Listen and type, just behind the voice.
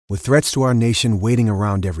With threats to our nation waiting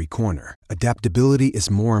around every corner, adaptability is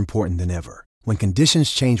more important than ever. When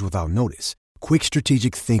conditions change without notice, quick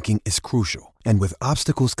strategic thinking is crucial. And with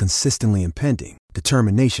obstacles consistently impending,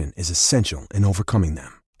 determination is essential in overcoming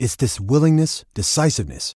them. It's this willingness,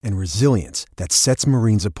 decisiveness, and resilience that sets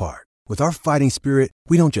Marines apart. With our fighting spirit,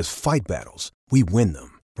 we don't just fight battles, we win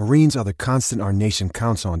them. Marines are the constant our nation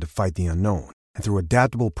counts on to fight the unknown. And through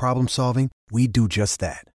adaptable problem solving, we do just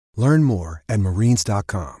that. Learn more at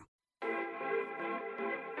marines.com.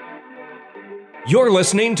 You're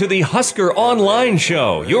listening to the Husker Online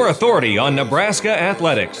Show, your authority on Nebraska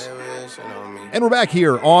athletics. And we're back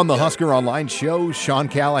here on the Husker Online Show. Sean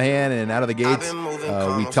Callahan, and out of the gates,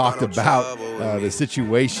 we talked about the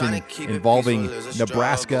situation involving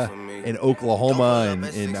Nebraska and Oklahoma,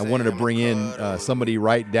 and I wanted to bring in somebody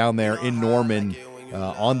right down there in Norman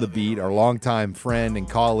on the beat, our longtime friend and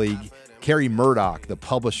colleague, Kerry Murdoch, the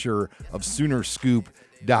publisher of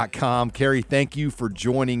SoonerScoop.com. Kerry, thank you for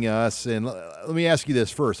joining us. And let me ask you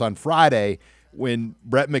this first. On Friday, when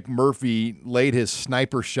Brett McMurphy laid his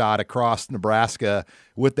sniper shot across Nebraska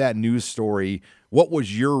with that news story, what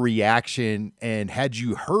was your reaction, and had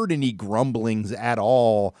you heard any grumblings at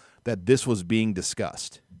all that this was being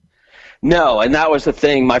discussed? No, and that was the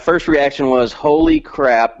thing. My first reaction was, holy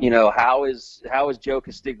crap, how is Joe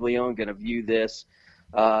Castiglione going to view this?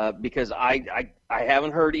 Because I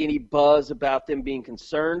haven't heard any buzz about them being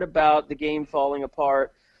concerned about the game falling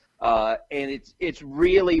apart, and it's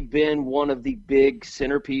really been one of the big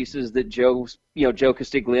centerpieces that Joe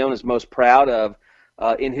Castiglione is most proud of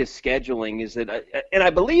in his scheduling. Is that, and I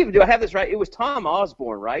believe, do I have this right? It was Tom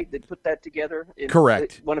Osborne, right, that put that together?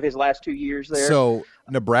 Correct. One of his last 2 years there. So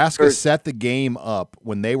Nebraska set the game up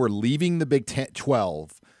when they were leaving the Big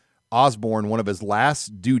 12. Osborne, one of his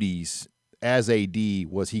last duties as AD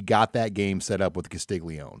was he got that game set up with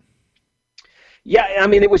Castiglione. Yeah, I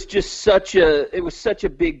mean, it was just such a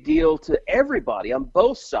big deal to everybody on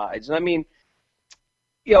both sides. And I mean,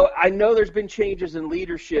 I know there's been changes in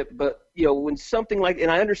leadership, but when something like, and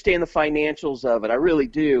I understand the financials of it, I really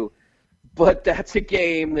do, but that's a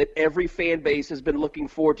game that every fan base has been looking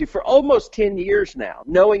forward to for almost 10 years now,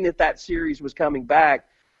 knowing that series was coming back.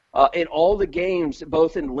 And all the games,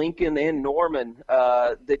 both in Lincoln and Norman,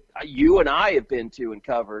 that you and I have been to and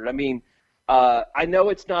covered. I mean, I know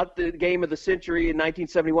it's not the game of the century in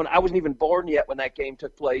 1971. I wasn't even born yet when that game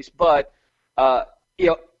took place. But,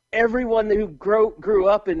 everyone who grew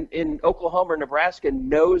up in Oklahoma or Nebraska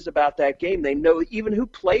knows about that game. They know even who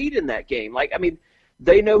played in that game.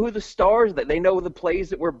 They know who the stars that they know the plays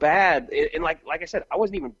that were bad. And like I said, I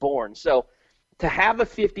wasn't even born. So to have a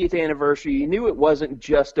 50th anniversary, you knew it wasn't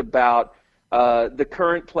just about the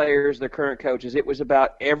current players, the current coaches. It was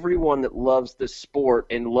about everyone that loves the sport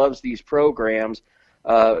and loves these programs,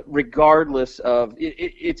 regardless of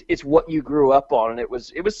it's what you grew up on. And it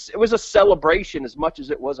was a celebration as much as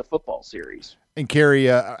it was a football series. And Kerry,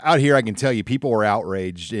 out here, I can tell you, people are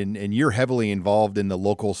outraged, and you're heavily involved in the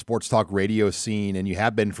local sports talk radio scene, and you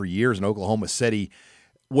have been for years in Oklahoma City.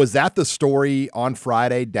 Was that the story on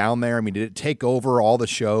Friday down there? I mean, did it take over all the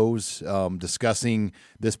shows discussing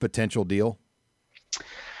this potential deal?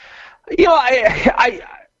 I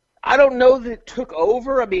don't know that it took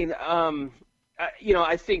over. I mean,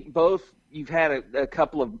 I think both. You've had a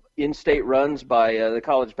couple of in-state runs by the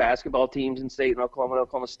college basketball teams in state, in Oklahoma and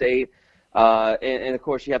Oklahoma State, and of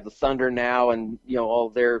course you have the Thunder now, and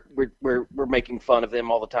all we're making fun of them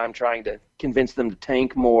all the time, trying to convince them to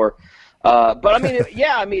tank more. But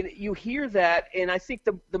I mean, you hear that, and I think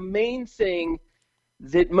the main thing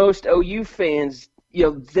that most OU fans,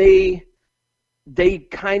 they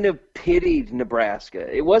kind of pitied Nebraska.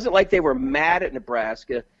 It wasn't like they were mad at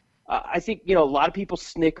Nebraska. I think, a lot of people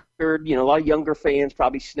snickered, a lot of younger fans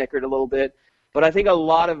probably snickered a little bit. But I think a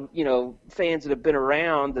lot of, fans that have been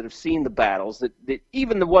around that have seen the battles, that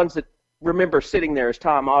even the ones that remember sitting there as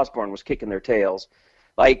Tom Osborne was kicking their tails,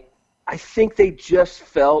 I think they just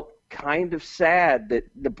felt kind of sad that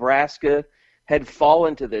Nebraska had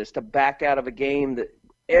fallen to this, to back out of a game that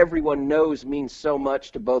everyone knows means so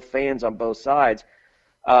much to both fans on both sides.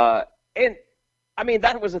 And I mean,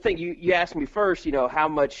 that was the thing. You asked me first, how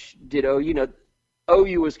much did OU,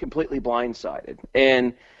 OU was completely blindsided.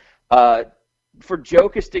 And for Joe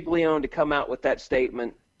Castiglione to come out with that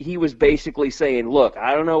statement, he was basically saying, look,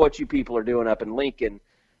 I don't know what you people are doing up in Lincoln,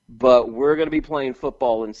 but we're going to be playing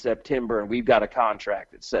football in September, and we've got a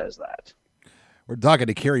contract that says that. We're talking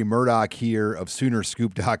to Kerry Murdoch here of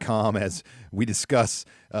SoonerScoop.com as we discuss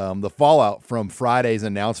the fallout from Friday's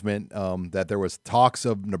announcement that there was talks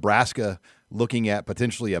of Nebraska looking at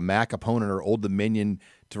potentially a MAC opponent or Old Dominion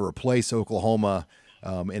to replace Oklahoma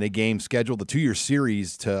in a game scheduled, the 2-year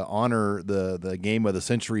series to honor the game of the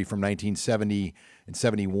century from 1970 and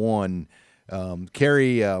 71.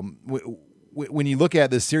 Kerry, when you look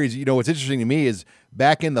at this series, what's interesting to me is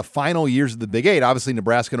back in the final years of the Big Eight, obviously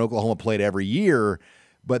Nebraska and Oklahoma played every year,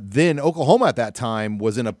 but then Oklahoma at that time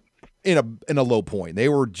was in a low point. They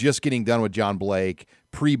were just getting done with John Blake,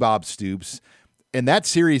 pre-Bob Stoops, and that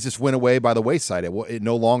series just went away by the wayside. It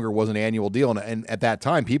no longer was an annual deal, and at that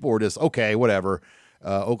time, people were just, okay, whatever.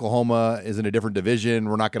 Oklahoma is in a different division.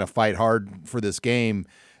 We're not going to fight hard for this game.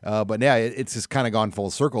 But now it's just kind of gone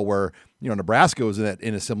full circle where, Nebraska was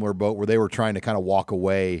in a similar boat where they were trying to kind of walk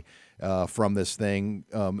away from this thing.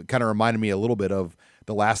 Kind of reminded me a little bit of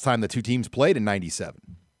the last time the two teams played in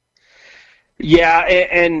 97. Yeah,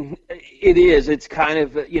 and it is. It's kind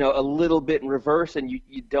of, a little bit in reverse, and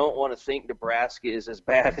you don't want to think Nebraska is as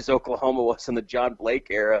bad as Oklahoma was in the John Blake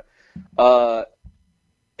era.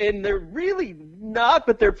 And they're really not,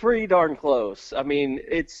 but they're pretty darn close. I mean,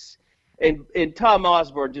 and Tom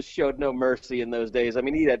Osborne just showed no mercy in those days. I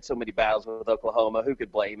mean, he had so many battles with Oklahoma. Who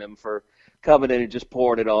could blame him for coming in and just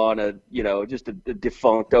pouring it on just a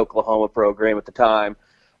defunct Oklahoma program at the time?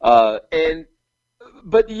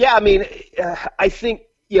 But yeah, I mean, I think,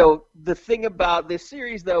 the thing about this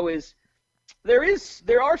series though is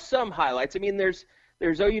there are some highlights. I mean, there's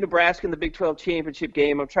OU Nebraska in the Big 12 championship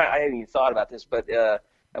game. I hadn't even thought about this, but that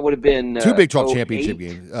would have been two Big 12 championship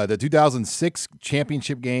games. The 2006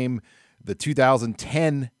 championship game, the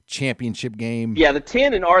 2010 championship game. Yeah, the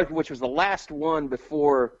 10 in Arlington, which was the last one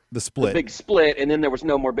before the split, the big split, and then there was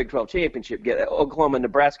no more Big 12 championship. Oklahoma and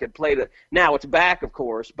Nebraska had played it. Now it's back, of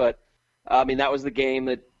course, but I mean that was the game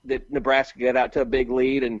that Nebraska got out to a big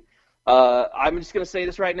lead. And I'm just going to say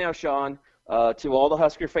this right now, Sean, to all the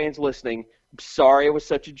Husker fans listening. I'm sorry I was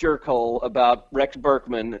such a jerkhole about Rex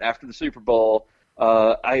Burkhead after the Super Bowl.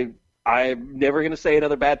 I'm never going to say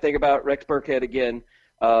another bad thing about Rex Burkhead again.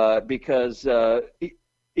 Because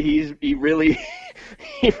he really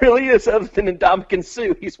is, other than Ndamukong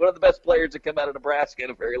Suh, he's one of the best players to come out of Nebraska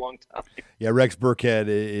in a very long time. Yeah, Rex Burkhead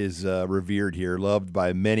is revered here, loved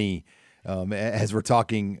by many. As we're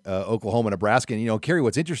talking Oklahoma, Nebraska, and Kerry,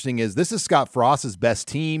 what's interesting is this is Scott Frost's best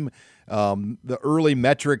team. The early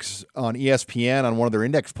metrics on ESPN on one of their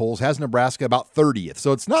index polls has Nebraska about 30th.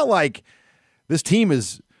 So it's not like this team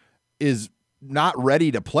is not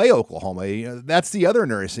ready to play Oklahoma. That's the other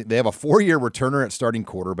interesting. They have a 4-year returner at starting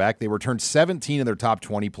quarterback. They returned 17 of their top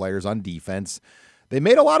 20 players on defense. They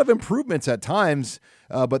made a lot of improvements at times,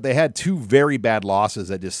 but they had 2 very bad losses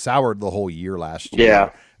that just soured the whole year last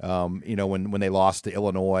year. Yeah. When they lost to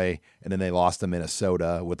Illinois and then they lost to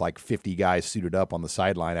Minnesota with like 50 guys suited up on the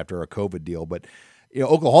sideline after a COVID deal. But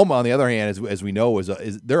Oklahoma, on the other hand, as we know, it's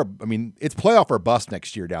playoff or bust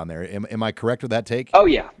next year down there. Am I correct with that take? Oh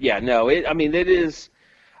yeah, no. It is.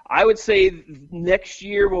 I would say next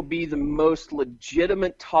year will be the most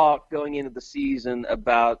legitimate talk going into the season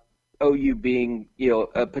about OU being,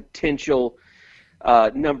 a potential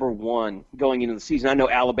number one going into the season. I know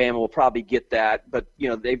Alabama will probably get that, but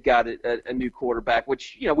they've got a new quarterback,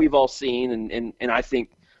 which we've all seen, and I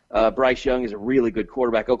think. Bryce Young is a really good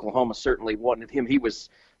quarterback. Oklahoma certainly wanted him. He was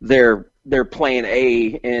their plan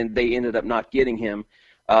A, and they ended up not getting him.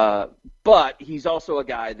 But he's also a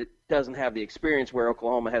guy that doesn't have the experience where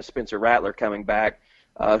Oklahoma has Spencer Rattler coming back,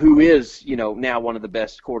 who is now one of the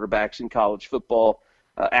best quarterbacks in college football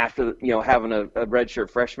after having a redshirt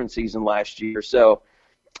freshman season last year. So,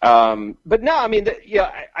 but no, I mean,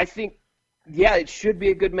 I think. Yeah, it should be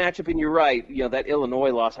a good matchup, and you're right. That Illinois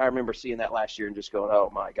loss, I remember seeing that last year and just going, oh,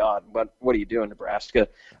 my God, what are you doing, Nebraska?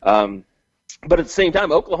 But at the same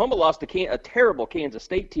time, Oklahoma lost a terrible Kansas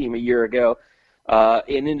State team a year ago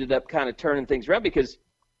and ended up kind of turning things around because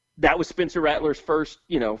that was Spencer Rattler's first,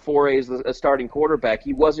 foray as a starting quarterback.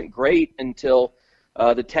 He wasn't great until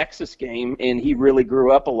the Texas game, and he really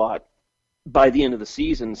grew up a lot by the end of the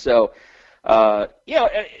season. So, but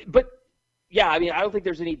 – yeah, I mean, I don't think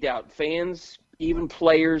there's any doubt. Fans, even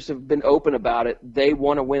players have been open about it. They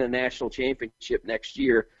want to win a national championship next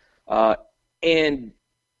year. And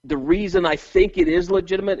the reason I think it is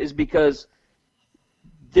legitimate is because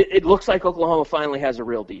it looks like Oklahoma finally has a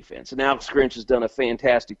real defense. And Alex Grinch has done a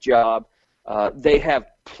fantastic job. They have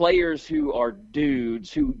players who are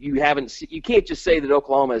dudes who you haven't seen. You can't just say that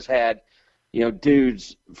Oklahoma has had,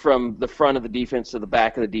 dudes from the front of the defense to the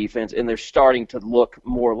back of the defense, and they're starting to look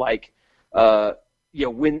more like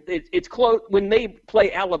when it's close, when they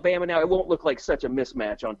play Alabama now, it won't look like such a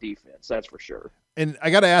mismatch on defense. That's for sure. And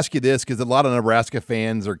I got to ask you this because a lot of Nebraska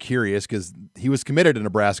fans are curious because he was committed to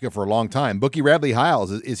Nebraska for a long time. Bookie Radley-Hiles,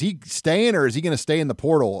 is he staying or is he going to stay in the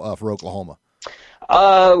portal for Oklahoma?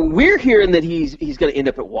 We're hearing that he's going to end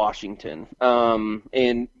up at Washington,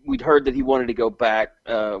 and we'd heard that he wanted to go back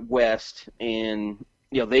west, and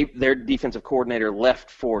their defensive coordinator left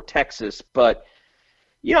for Texas. But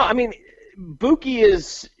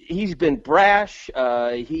Buki he's been brash.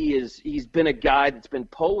 He's been a guy that's been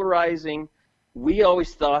polarizing. We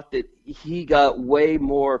always thought that he got way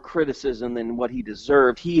more criticism than what he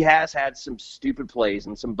deserved. He has had some stupid plays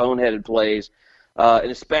and some boneheaded plays.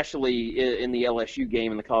 And especially in the LSU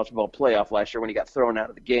game in the college football playoff last year when he got thrown out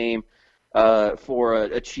of the game for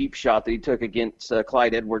a cheap shot that he took against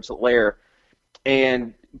Clyde Edwards-Helaire.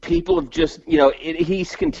 And people have just,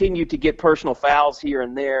 he's continued to get personal fouls here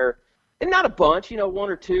and there. And not a bunch, one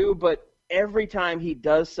or two, but every time he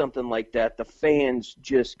does something like that, the fans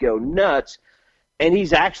just go nuts. And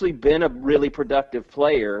he's actually been a really productive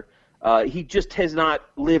player. He just has not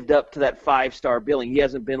lived up to that 5-star billing. He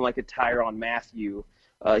hasn't been like a Tyrann Mathieu.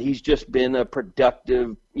 He's just been a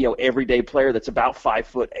productive, everyday player that's about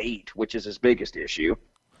 5'8", which is his biggest issue.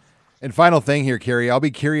 And final thing here, Kerry, I'll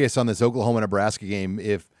be curious on this Oklahoma-Nebraska game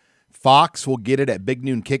if Fox will get it at Big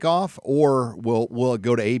Noon Kickoff or will it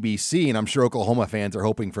go to ABC? And I'm sure Oklahoma fans are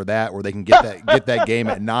hoping for that, where they can get that game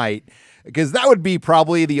at night, because that would be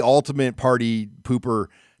probably the ultimate party pooper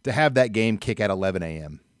to have that game kick at 11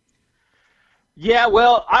 a.m. Yeah,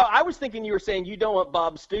 well, I was thinking you were saying you don't want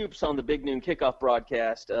Bob Stoops on the Big Noon Kickoff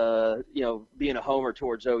broadcast, being a homer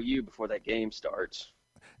towards OU before that game starts.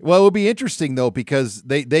 Well, it would be interesting, though, because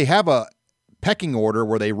they have a pecking order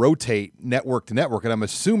where they rotate network to network, and I'm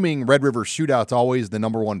assuming Red River Shootout's always the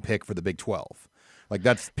number one pick for the Big 12. Like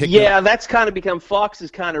that's picked up. That's kind of become – Fox has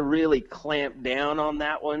kind of really clamped down on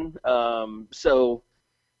that one.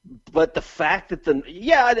 But the fact that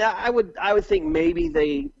I would think maybe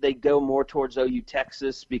they go more towards OU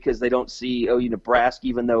Texas because they don't see OU Nebraska,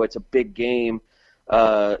 even though it's a big game.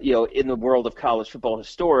 In the world of college football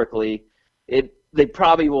historically, they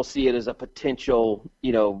probably will see it as a potential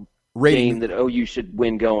game that OU should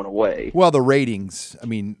win going away. Well, the ratings. I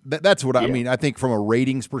mean, that's what I mean. I think from a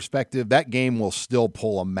ratings perspective, that game will still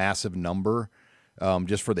pull a massive number.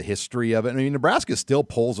 Just for the history of it. I mean, Nebraska still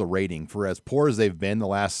pulls a rating for as poor as they've been the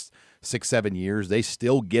last 6-7 years. They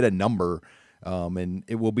still get a number, and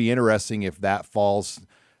it will be interesting if that falls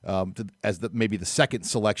as maybe the second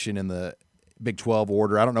selection in the Big 12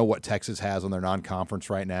 order. I don't know what Texas has on their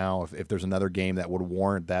non-conference right now, if there's another game that would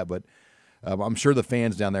warrant that, but I'm sure the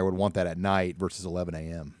fans down there would want that at night versus 11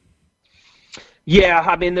 a.m. Yeah,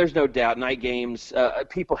 I mean, there's no doubt. Night games,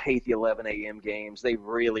 people hate the 11 a.m. games. They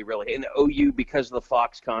really, really – and OU, because of the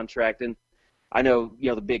Fox contract, and I know,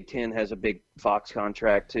 the Big Ten has a big Fox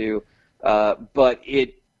contract too, but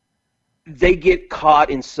they get caught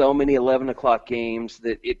in so many 11 o'clock games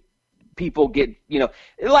that people get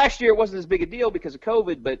 – last year it wasn't as big a deal because of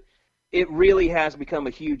COVID, but it really has become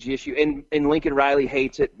a huge issue. And Lincoln Riley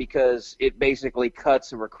hates it because it basically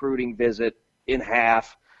cuts a recruiting visit in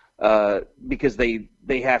half. Because they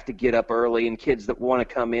have to get up early, and kids that want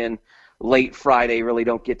to come in late Friday really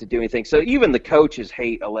don't get to do anything. So even the coaches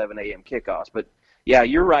hate 11 a.m. kickoffs. But, yeah,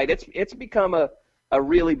 you're right. It's become a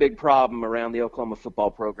really big problem around the Oklahoma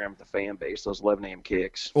football program with the fan base, those 11 a.m.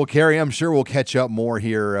 kicks. Well, Kerry, I'm sure we'll catch up more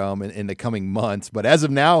here in the coming months. But as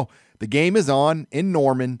of now, the game is on in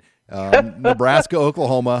Norman. Nebraska,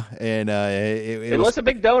 Oklahoma, and unless a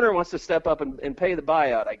big donor wants to step up and pay the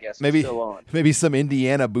buyout, I guess it's still on. Maybe some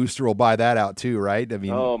Indiana booster will buy that out too, right? I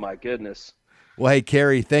mean, oh my goodness. Well, hey,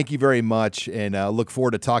 Kerry, thank you very much, and look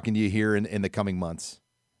forward to talking to you here in the coming months.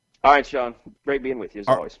 All right, Sean, great being with you as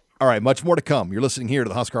always. All right, much more to come. You're listening here to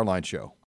the Husker Online Show.